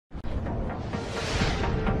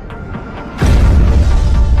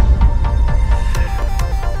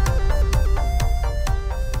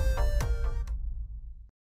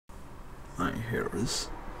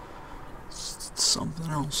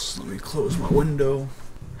mouse. Let me close my window.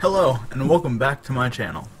 Hello, and welcome back to my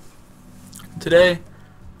channel. Today,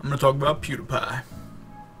 I'm going to talk about PewDiePie.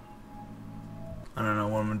 I don't know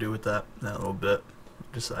what I'm going to do with that little bit.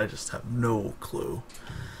 I just have no clue.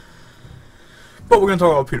 But we're going to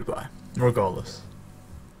talk about PewDiePie, regardless.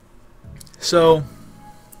 So,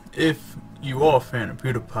 if you are a fan of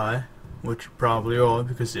PewDiePie, which you probably are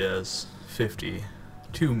because he has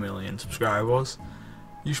 52 million subscribers,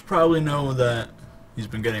 you should probably know that he's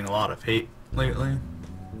been getting a lot of hate lately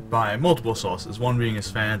by multiple sources, one being his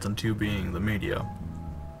fans and two being the media.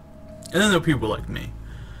 And then there are people like me.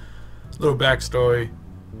 Little backstory,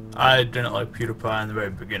 I didn't like PewDiePie in the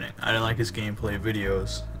very beginning. I didn't like his gameplay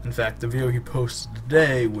videos. In fact, the video he posted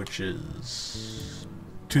today, which is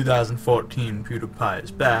 2014 PewDiePie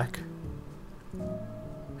is Back,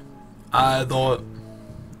 I thought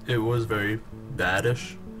it was very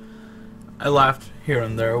badish. I laughed here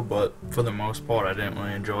and there, but for the most part I didn't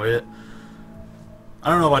really enjoy it. I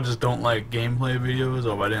don't know if I just don't like gameplay videos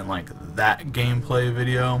or if I didn't like that gameplay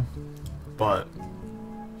video, but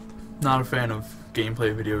not a fan of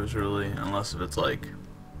gameplay videos really, unless if it's like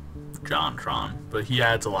JonTron. But he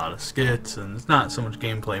adds a lot of skits and it's not so much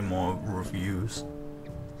gameplay, more reviews.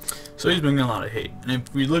 So he's been getting a lot of hate. And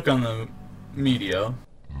if we look on the media,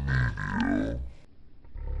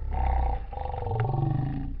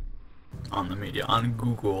 on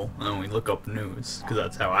Google, and then we look up news, because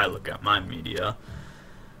that's how I look at my media.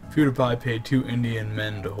 PewDiePie paid 2 Indian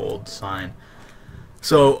men to hold sign.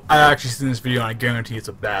 So I actually seen this video and I guarantee it's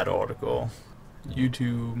a bad article.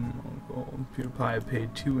 YouTube, PewDiePie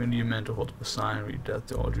paid 2 Indian men to hold a sign, read death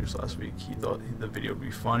to all Jews last week. He thought the video would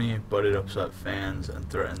be funny, but it upset fans and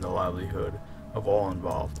threatened the livelihood of all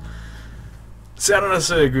involved. See, I don't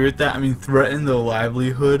necessarily agree with that. I mean, threaten the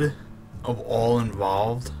livelihood of all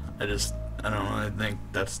involved, I don't really think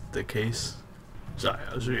that's the case. Sorry,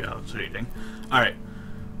 I was reading. Alright,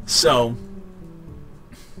 so,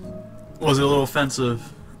 was it a little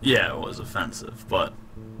offensive? Yeah, it was offensive, but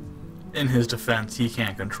in his defense, he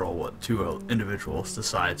can't control what two individuals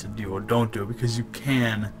decide to do or don't do, because you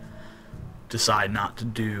can decide not to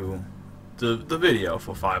do the video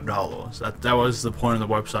for $5. That was the point of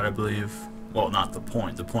the website, I believe. Well, not the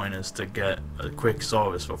point. The point is to get a quick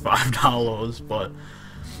service for $5, but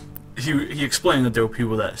he explained that there were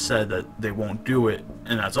people that said that they won't do it,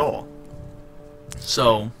 and that's all.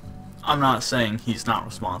 So, I'm not saying he's not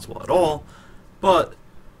responsible at all, but,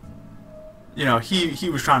 you know, he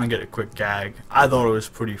was trying to get a quick gag. I thought it was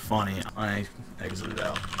pretty funny. I exited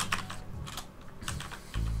out.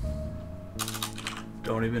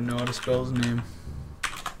 Don't even know how to spell his name.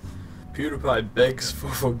 PewDiePie begs for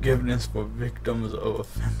forgiveness for victims of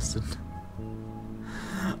offenses.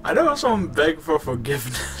 I never saw him beg for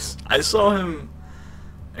forgiveness. I saw him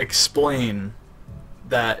explain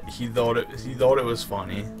that he thought it was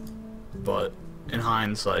funny, but in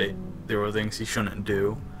hindsight there were things he shouldn't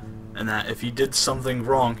do, and that if he did something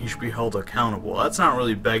wrong he should be held accountable. That's not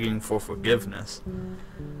really begging for forgiveness.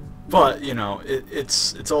 But, you know,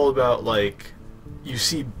 it's all about, like, you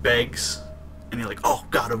see begs and you're like, oh,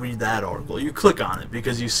 gotta read that article. You click on it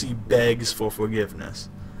because you see begs for forgiveness.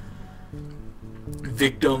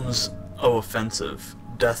 Victims of offensive,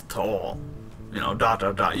 death to all, you know, ...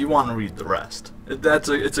 You want to read the rest.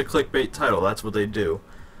 It's a clickbait title. That's what they do.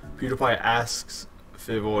 PewDiePie asks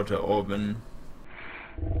favor to Orban.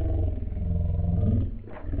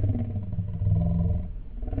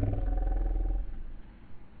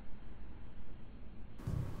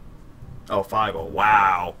 Oh, 5 oh,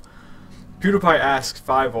 wow. PewDiePie asks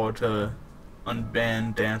Fiverr to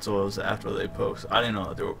unban dancers after they post. I didn't know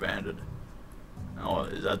that they were banned. Or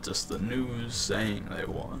is that just the news saying they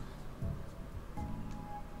were?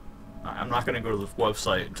 I'm not going to go to the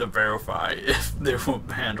website to verify if they were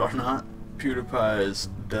banned or not. PewDiePie's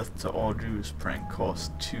death to all Jews prank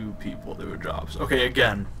cost 2 people their jobs. Okay,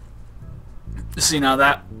 again, see, now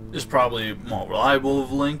that is probably more reliable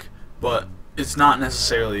of a link, but it's not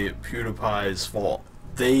necessarily PewDiePie's fault.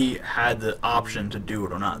 They had the option to do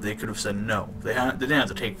it or not. They could have said no. They didn't have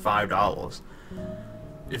to take $5.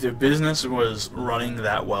 If their business was running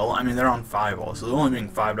that well, I mean, they're on Fiverr, so they're only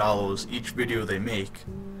making $5 each video they make.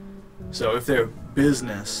 So if their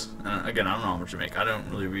business, and again, I don't know how much they make, I don't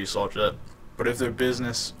really research it, but if their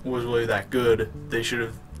business was really that good, they should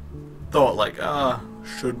have thought, like,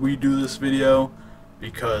 should we do this video?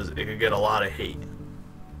 Because it could get a lot of hate.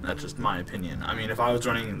 That's just my opinion. I mean, if I was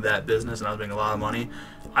running that business and I was making a lot of money,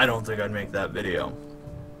 I don't think I'd make that video.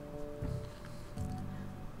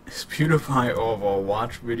 Is PewDiePie over?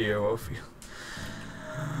 Watch video of you.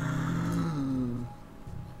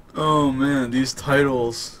 Oh man, these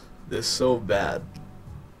titles, they're so bad.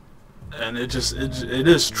 And it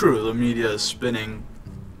is true. The media is spinning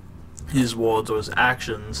his words or his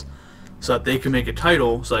actions so that they can make a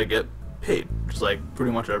title so I get paid, just like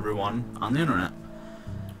pretty much everyone on the internet.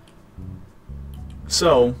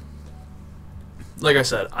 So, like I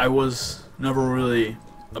said, I was never really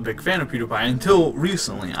a big fan of PewDiePie until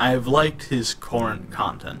recently. I have liked his current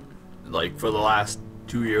content. Like, for the last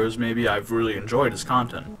 2 years maybe, I've really enjoyed his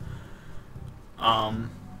content.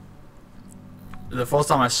 The first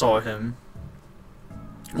time I saw him,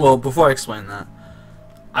 well, before I explain that,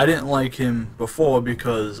 I didn't like him before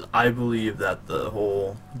because I believe that the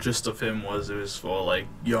whole gist of him was it was for like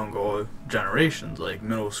younger generations, like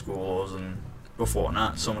middle schoolers and before,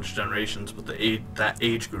 not so much generations, but that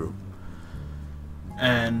age group.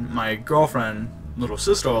 And my girlfriend, little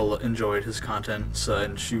sister, enjoyed his content, so,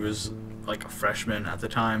 and she was like a freshman at the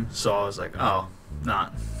time, so I was like, oh,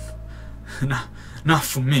 not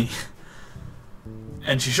for me.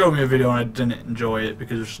 And she showed me a video and I didn't enjoy it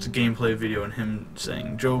because it was just a gameplay video and him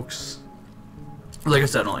saying jokes. Like I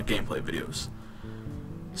said, I don't like gameplay videos.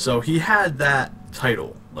 So he had that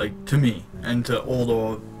title, like, to me, and to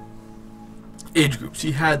older age groups.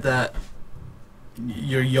 He had that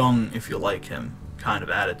you're young if you like him kind of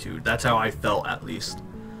attitude. That's how I felt, at least.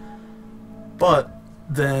 But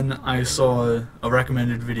then I saw a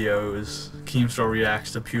recommended video. It was Keemstar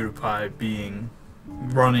Reacts to PewDiePie being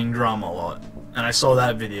running drama a lot. And I saw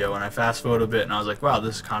that video and I fast forwarded a bit and I was like, wow,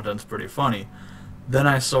 this content's pretty funny. Then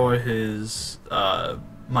I saw his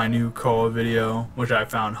my new Koa video, which I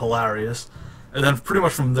found hilarious. And then pretty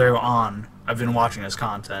much from there on, I've been watching his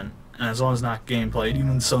content. And as long as it's not gameplay,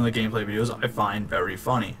 even some of the gameplay videos I find very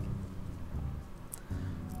funny.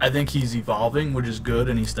 I think he's evolving, which is good,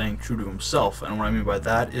 and he's staying true to himself. And what I mean by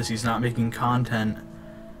that is he's not making content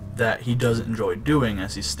that he doesn't enjoy doing,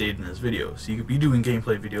 as he stated in his videos. He could be doing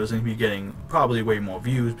gameplay videos and be getting probably way more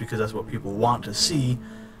views because that's what people want to see,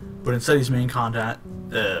 but instead he's making content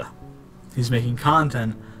that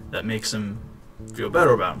makes him feel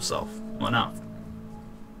better about himself. Well, no.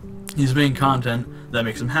 He's making content that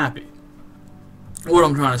makes him happy. What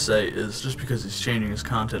I'm trying to say is, just because he's changing his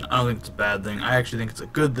content, I don't think it's a bad thing. I actually think it's a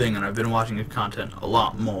good thing, and I've been watching his content a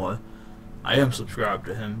lot more. I am subscribed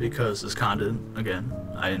to him because his content, again,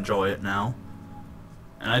 I enjoy it now.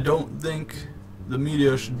 And I don't think the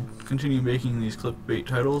media should continue making these clickbait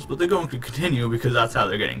titles, but they're going to continue because that's how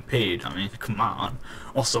they're getting paid. I mean, come on.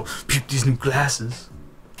 Also, peep these new glasses.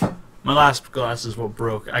 My last glasses were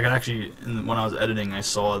broke. I could actually, when I was editing, I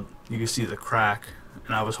saw, you could see the crack,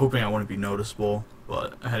 and I was hoping I wouldn't be noticeable,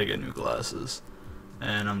 but I had to get new glasses.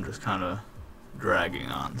 And I'm just kind of dragging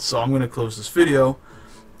on. So I'm going to close this video.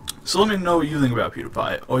 So let me know what you think about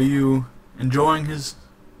PewDiePie. Are you enjoying his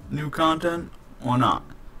new content or not?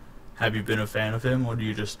 Have you been a fan of him, or do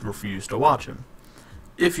you just refuse to watch him?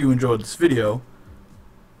 If you enjoyed this video,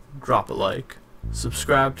 drop a like,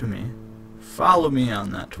 subscribe to me, follow me on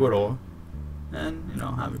that Twitter, and,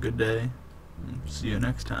 have a good day, and see you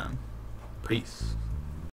next time. Peace.